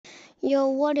Yo,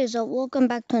 what is up? Welcome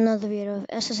back to another video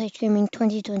of SSH Gaming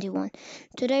 2021.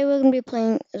 Today we're gonna be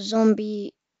playing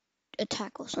Zombie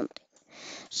Attack or something.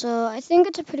 So I think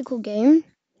it's a pretty cool game.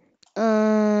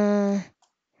 Uh,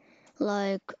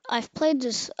 like I've played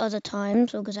this other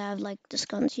times because I have like the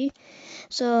scunsy.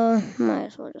 So might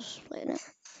as well just play it now.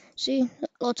 See,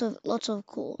 lots of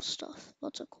cool stuff.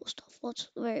 Lots of cool stuff. Lots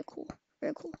very cool.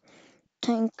 Very cool.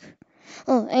 Tank.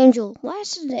 Oh, Angel. Why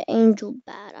is the Angel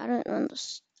bad? I don't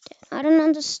understand. I don't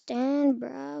understand,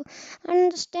 bro. I don't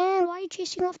understand. Why are you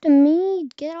chasing after me?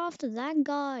 Get after that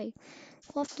guy.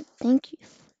 Go after. Thank you.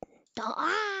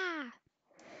 Ah!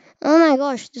 Oh my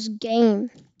gosh, this game.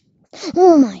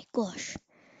 Oh my gosh.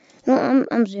 No,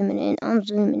 I'm zooming in. I'm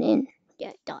zooming in.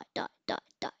 Yeah, die, die, die,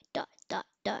 die, die, die,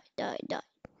 die, die, die,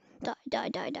 die, die,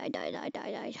 die, die, die, die, die,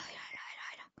 die, die.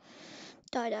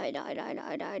 Die, die, die, die,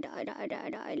 die, die, die, die, die, die,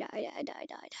 die, die, die,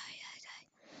 die,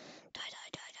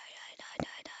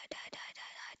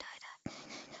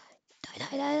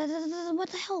 what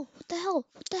the hell? What the hell?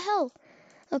 What the hell?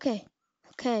 Okay,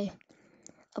 okay,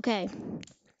 okay,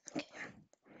 okay.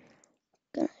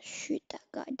 Gonna shoot that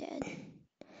guy dead.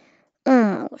 Oh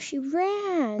my gosh, she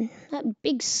ran. That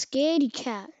big scaredy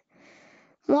cat.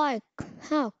 Why?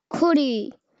 How could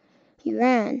he? He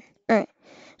ran. Alright,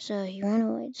 so he ran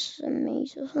away to some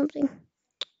maze or something.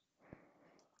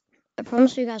 I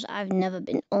promise you guys, I've never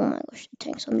been. Oh my gosh, the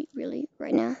tank's on me. Really?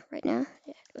 Right now? Right now?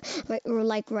 Yeah. Or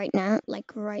like right now?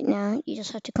 Like right now? You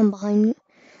just have to come behind me.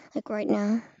 Like right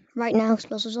now? Right now,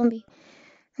 explosive zombie.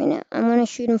 Right now, I'm gonna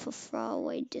shoot him for far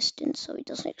away distance so he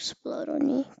doesn't explode on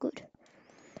me. Good.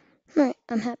 Alright,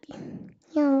 I'm happy.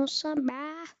 Yo, what's up,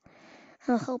 brah?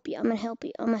 I'll help you. I'm gonna help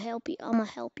you. I'm gonna help you. I'm gonna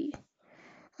help you.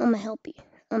 I'm gonna help you.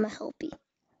 I'm gonna help you.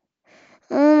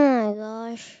 Oh my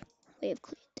gosh. Wave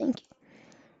cleared. Thank you.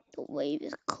 The wave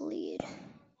is cleared.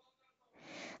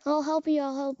 I'll help you.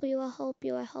 I'll help you. I'll help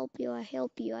you. I help you. I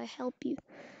help you. I help you.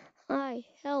 I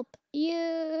help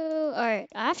you. Alright,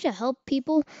 I have to help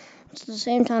people. At the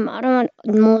same time, I don't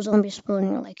want more zombies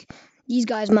spawning. Like, these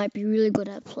guys might be really good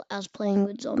at playing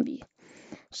with zombie.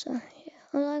 So,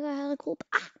 yeah. Like, I had a cool.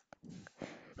 Ah!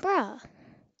 Bruh.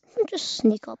 Don't just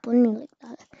sneak up on me like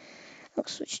that. I'll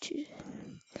switch to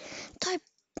type.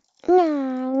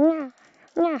 Nah, nah,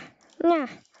 nah, nah,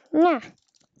 nah.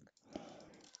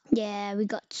 Yeah, we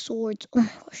got swords. Oh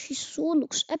my gosh, his sword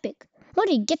looks epic. Where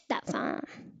did he get that from?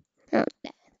 Not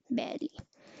that badly.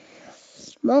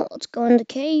 Well, let's go in the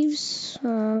caves.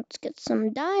 Let's get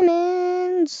some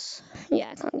diamonds.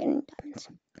 Yeah, I can't get any diamonds.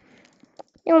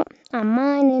 You know, I'm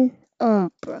mining. Oh,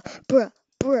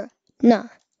 bruh. Nah,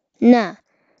 nah.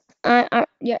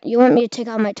 Yeah, you want me to take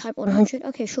out my Type 100?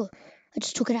 Okay, sure. I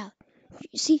just took it out.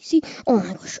 See? Oh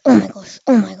my gosh, oh my gosh,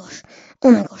 oh my gosh,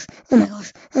 oh my gosh, oh my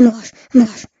gosh, oh my gosh, oh my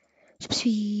gosh. Super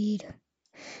speed.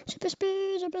 Super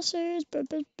speed, super speed,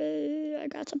 super speed. I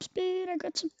got some speed, I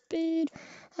got some speed.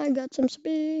 I got some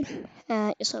speed.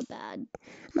 You're so bad.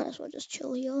 Might as well just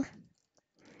chill here.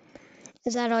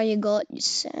 Is that all you got, you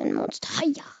sand monster?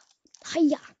 Hiya!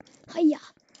 Hiya! Hiya!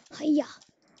 Hiya!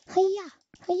 Hiya!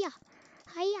 Hiya!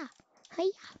 Hiya!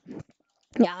 Hiya!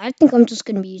 Yeah, I think I'm just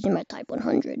gonna be using my Type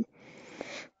 100.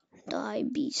 Die,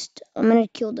 beast. I'm gonna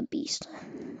kill the beast.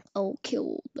 Oh,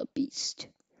 kill the beast.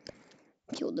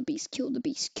 Kill the beast, kill the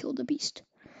beast, kill the beast.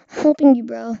 I'm helping you,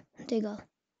 bro. There you go.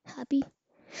 Happy?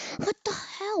 What the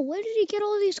hell? Where did he get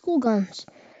all these cool guns?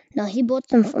 No, he bought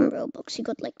them from Roblox. He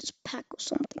got like this pack or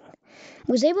something.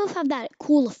 Because they both have that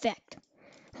cool effect.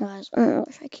 Guys, oh my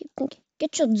gosh, I keep thinking.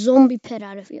 Get your zombie pet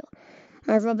out of here.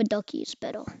 My rubber ducky is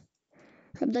better.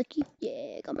 Rubber ducky?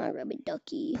 Yeah, got my rubber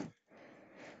ducky.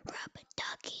 Rubber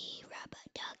ducky, rubber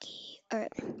ducky.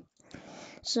 Alright.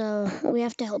 So, we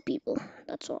have to help people.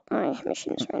 That's what my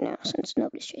mission is right now, since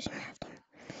nobody's chasing me after.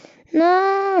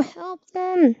 No, help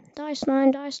them. Die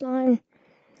slime, die slime.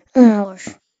 Oh my gosh.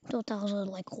 Thought that was a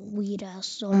like weird ass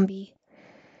zombie.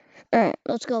 Alright,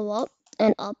 let's go up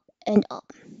and up and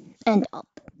up and up.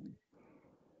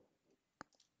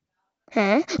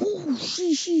 Huh? Oh,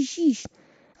 sheesh.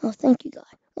 Oh, thank you, God.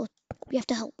 Oh, we have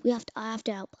to help. I have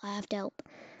to help. I have to help.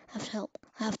 I have to help.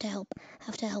 I have to help. I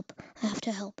have to help. I have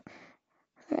to help.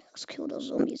 Alright, let's kill those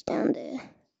zombies down there.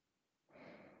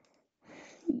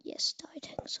 Yes, die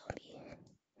tank zombie.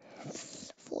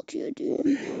 Fall to your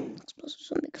doom. Explosive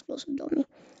zombie, explosive dummy.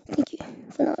 Thank you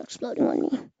for not exploding on me.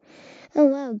 Oh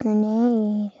wow,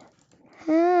 grenade.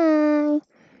 Hi.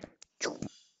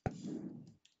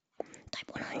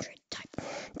 Type 100.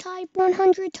 Type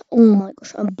 100. Oh my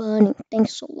gosh, I'm burning.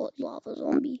 Thanks a lot, lava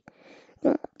zombie.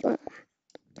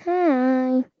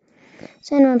 Hi.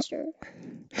 Sand monster.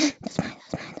 That's mine.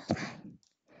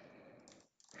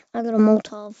 I got a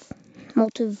Molotov.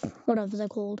 motive, whatever they're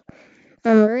called.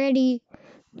 I'm ready.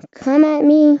 Come at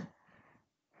me.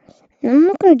 I'm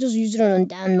not gonna just use it on a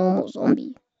damn normal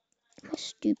zombie. Am I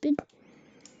stupid?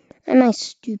 Am I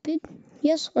stupid?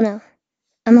 Yes or no?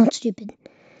 I'm not stupid.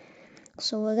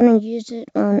 So we're gonna use it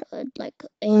on a, like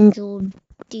angel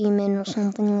demon or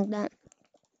something like that.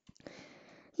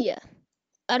 Yeah.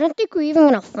 I don't think we're even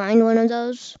gonna find one of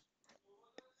those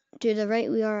to the rate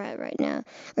we are at right now.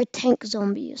 Or tank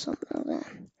zombie or something like that.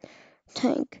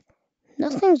 Tank.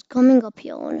 Nothing's coming up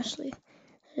here, honestly.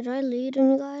 Did I lead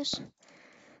any guys?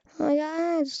 Oh,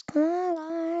 guys, come on,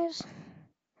 guys.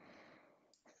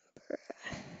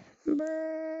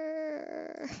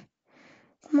 Brr.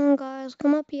 Come on, guys,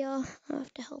 come up here. I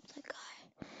have to help that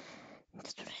guy.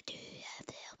 That's what I do. I have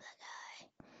to help that guy.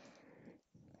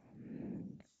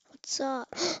 What's up?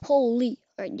 Holy.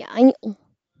 Alright, yeah, I need. Oh,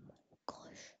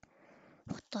 gosh.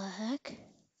 What the heck?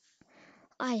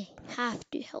 I have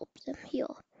to help them here.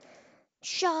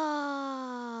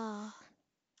 Sha!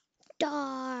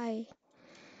 Die!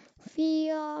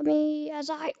 Fear me as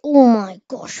I. Oh my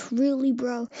gosh, really,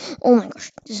 bro? Oh my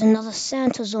gosh, there's another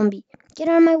Santa zombie. Get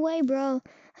out of my way, bro.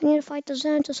 I need to fight the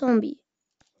Santa zombie.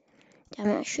 Damn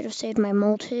it, I should have saved my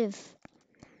motive.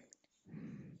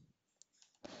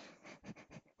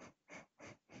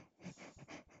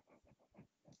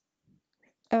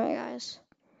 Alright, guys.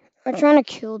 We're trying to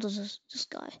kill this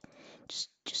guy. Just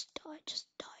die, just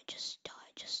die, just die,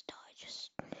 just die,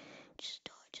 just die, just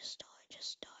die, just die,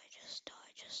 just die, just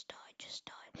die, just die, just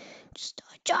die, just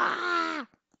die. Ah!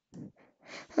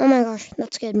 Oh my gosh,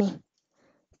 that scared me.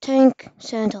 Tank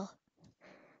Santa.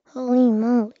 Holy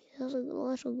moly, there's a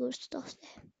lot of good stuff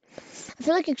there. I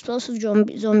feel like explosive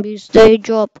zombies, they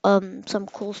drop some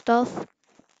cool stuff.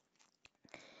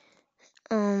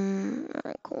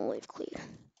 Alright, cool, wave clear.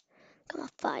 Got my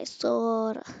fire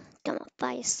sword. Got my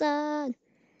fire sword.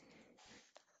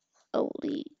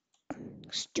 Holy,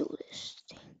 let's do this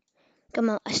thing. Come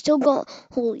on, I still got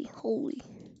holy.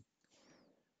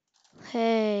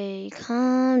 Hey,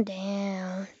 calm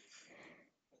down.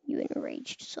 You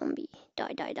enraged zombie.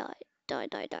 Die.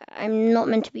 I'm not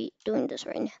meant to be doing this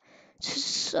right now. This is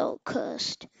so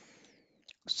cursed.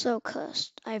 So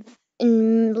cursed. I've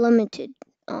unlimited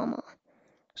armor.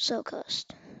 So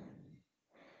cursed.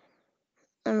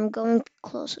 I'm going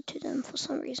closer to them for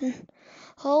some reason.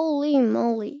 Holy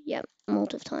moly. Yep,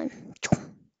 motive time.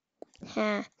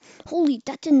 Ha. Holy,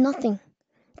 that did nothing.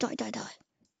 Die. Die.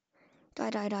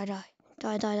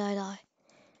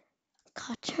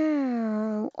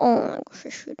 Ka-chow. Oh my gosh, I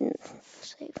shouldn't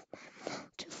save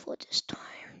for this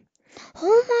time.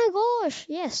 Oh my gosh.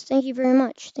 Yes, thank you very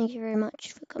much. Thank you very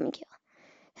much for coming here.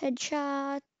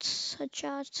 Headshots.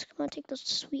 Come on, take those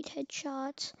sweet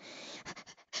headshots.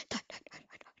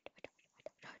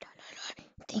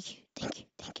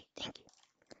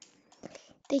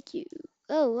 Thank you.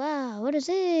 Oh wow, what is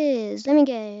this? Let me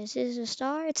guess. Is it a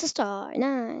star? It's a star.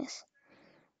 Nice.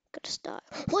 Got a star.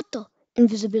 What the?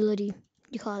 Invisibility.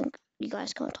 You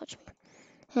guys can't touch me.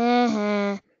 Ha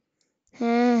ha.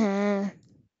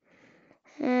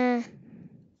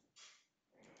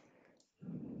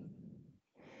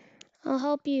 I'll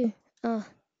help you.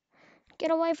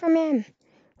 Get away from him.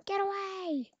 Get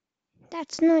away.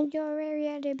 That's not your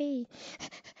area to be.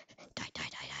 Die. Die.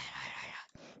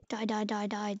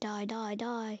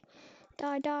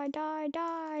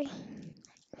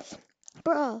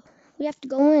 Bro, we have to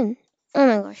go in. Oh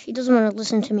my gosh, he doesn't want to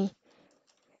listen to me.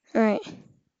 Alright.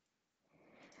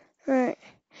 Oh,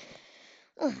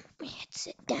 my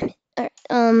headset, damn it.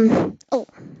 Alright, oh,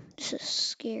 this is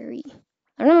scary.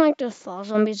 I don't like the fall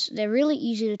zombies. They're really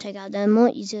easy to take out. They're more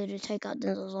easier to take out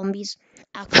than the zombies,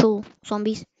 actual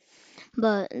zombies.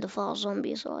 But the fall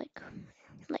zombies are like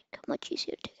much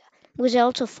easier to take out. Because they're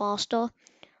also faster,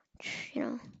 you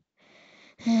know.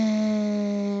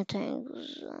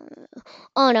 Tanks.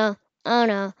 Oh no.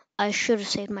 I should have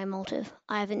saved my motive.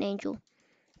 I have an angel.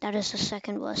 That is the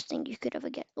second worst thing you could ever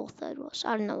get, or third worst.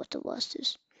 I don't know what the worst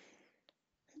is.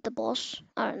 The boss?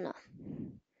 I don't know.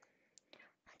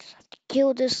 I just have to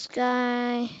kill this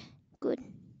guy. Good.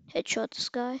 Headshot this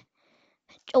guy.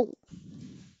 Oh.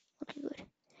 Okay, good.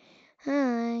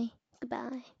 Hi.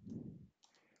 Goodbye.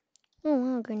 Oh,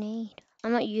 wow, grenade.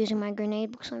 I'm not using my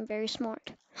grenade because I'm very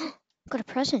smart. Got a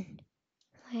present.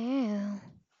 Wow.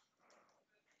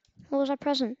 What was that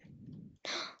present?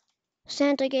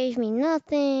 Santa gave me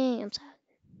nothing. I'm sad.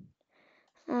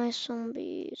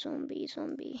 Zombie.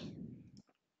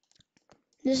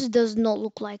 This does not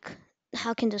look like.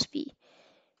 How can this be?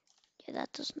 Yeah,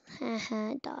 that doesn't.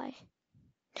 Haha, die.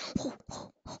 I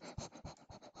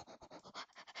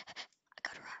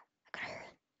gotta run. I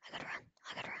gotta run.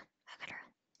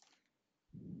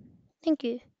 Thank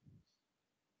you.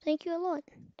 Thank you a lot.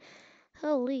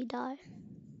 Holy die.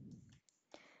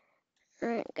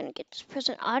 Alright, gonna get this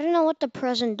present. I don't know what the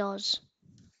present does.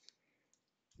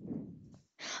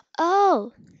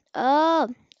 Oh! Oh!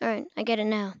 Alright, I get it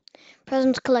now.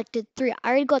 Presents collected 3. I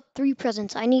already got 3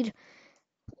 presents. I need...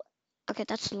 Okay,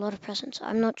 that's a lot of presents.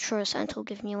 I'm not sure Santa will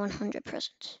give me 100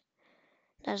 presents.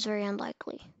 That is very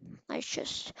unlikely. I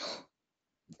just...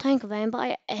 Tank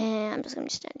vampire, and I'm just gonna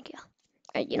be standing here.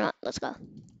 Alright, you know what? Let's go.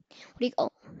 What do you...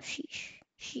 Oh, sheesh.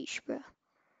 Sheesh, bro.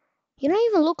 You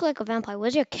don't even look like a vampire.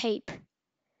 Where's your cape?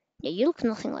 Yeah, you look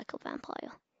nothing like a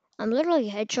vampire. I'm literally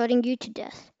headshotting you to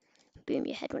death. Boom,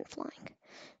 your head went flying.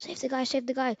 Save the guy, save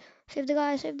the guy, save the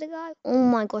guy, save the guy. Oh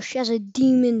my gosh, she has a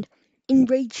demon,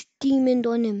 enraged demon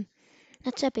on him.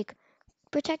 That's epic.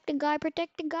 Protect the guy,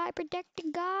 protect the guy, protect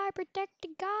the guy, protect the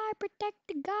guy, protect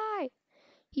the guy.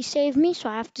 He saved me, so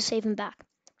I have to save him back.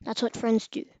 That's what friends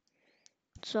do.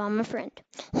 So I'm a friend.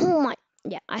 Oh my,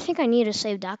 yeah, I think I need to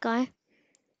save that guy.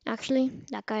 Actually,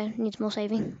 that guy needs more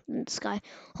saving than this guy.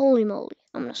 Holy moly,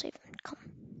 I'm gonna save him. Come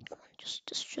on, just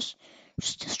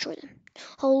destroy them.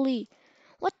 Holy,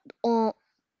 what? Oh,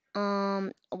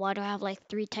 why do I have like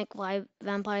 3 tank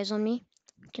vampires on me?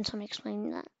 Can somebody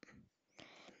explain that?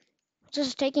 This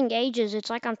is taking ages. It's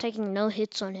like I'm taking no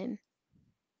hits on him.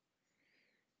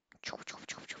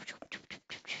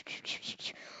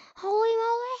 Holy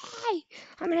moly!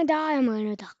 I'm gonna die. I'm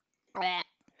gonna die. I'm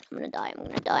gonna die. I'm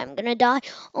gonna die. I'm gonna die.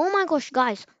 Oh my gosh,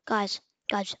 guys! I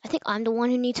think I'm the one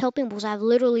who needs helping because I have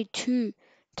literally 2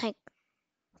 tank.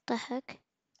 What the heck?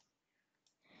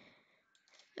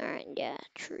 Alright, yeah,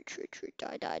 true.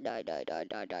 Die.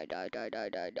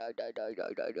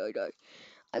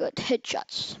 I got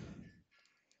headshots.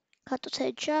 Got those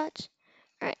headshots.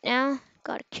 Alright, now,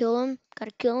 gotta kill him.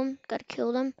 Gotta kill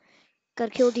them.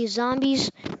 Gotta kill these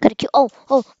zombies. Gotta kill.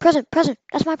 Oh, present.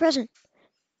 That's my present.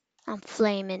 I'm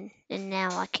flaming, and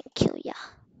now I can kill ya.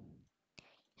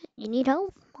 You need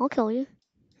help? I'll kill you.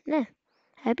 Nah.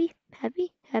 Happy?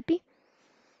 Alright,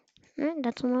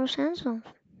 that's a lot of sandstorms.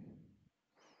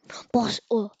 Boss,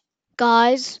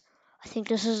 guys, I think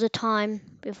this is the time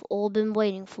we've all been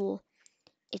waiting for.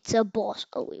 It's a boss.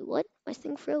 Oh, wait, what? My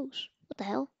thing froze. What the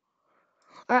hell?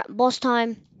 Alright, boss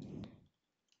time.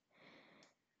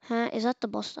 Huh? Is that the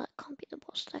boss? That can't be the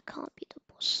boss. That can't be the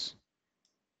boss.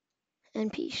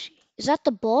 NPC. Is that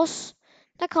the boss?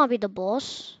 That can't be the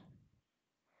boss.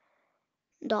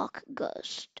 Dark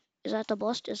Ghost. Is that the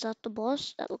boss?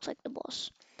 That looks like the boss.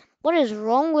 What is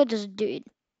wrong with this dude?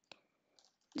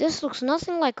 This looks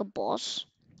nothing like a boss.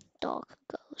 Dark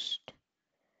Ghost.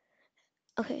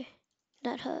 Okay,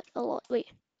 that hurt a lot.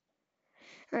 Wait.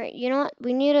 Alright, you know what?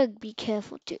 We need to be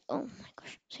careful too. Oh my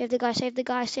gosh. Save the guy.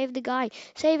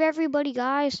 Save everybody,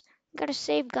 guys. We gotta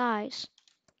save guys.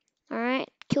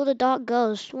 Alright, kill the Dark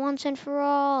Ghost once and for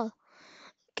all.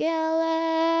 Kill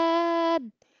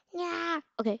him! Yeah!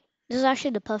 Okay, this is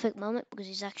actually the perfect moment because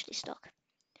he's actually stuck.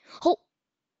 Oh!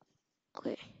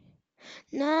 Okay.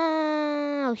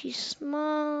 No, he's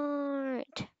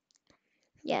smart.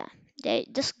 Yeah,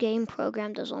 this game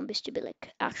programmed the zombies to be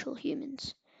like actual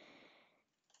humans.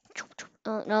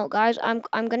 Oh no, guys, I'm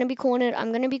gonna be cornered.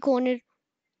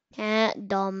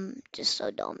 Dumb, just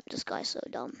so dumb. This guy's so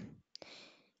dumb.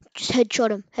 Just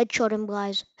headshot him,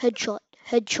 guys.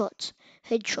 Headshots.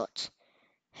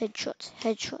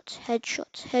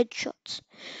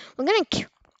 We're gonna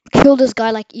kill this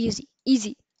guy like easy,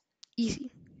 easy,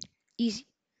 easy, easy,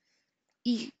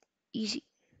 easy, easy,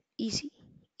 easy,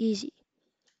 easy,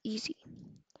 easy.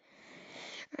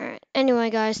 Alright, anyway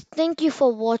guys, thank you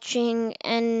for watching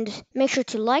and make sure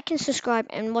to like and subscribe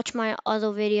and watch my other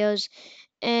videos.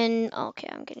 And okay,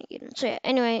 I'm getting eaten. So yeah,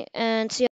 anyway, and see you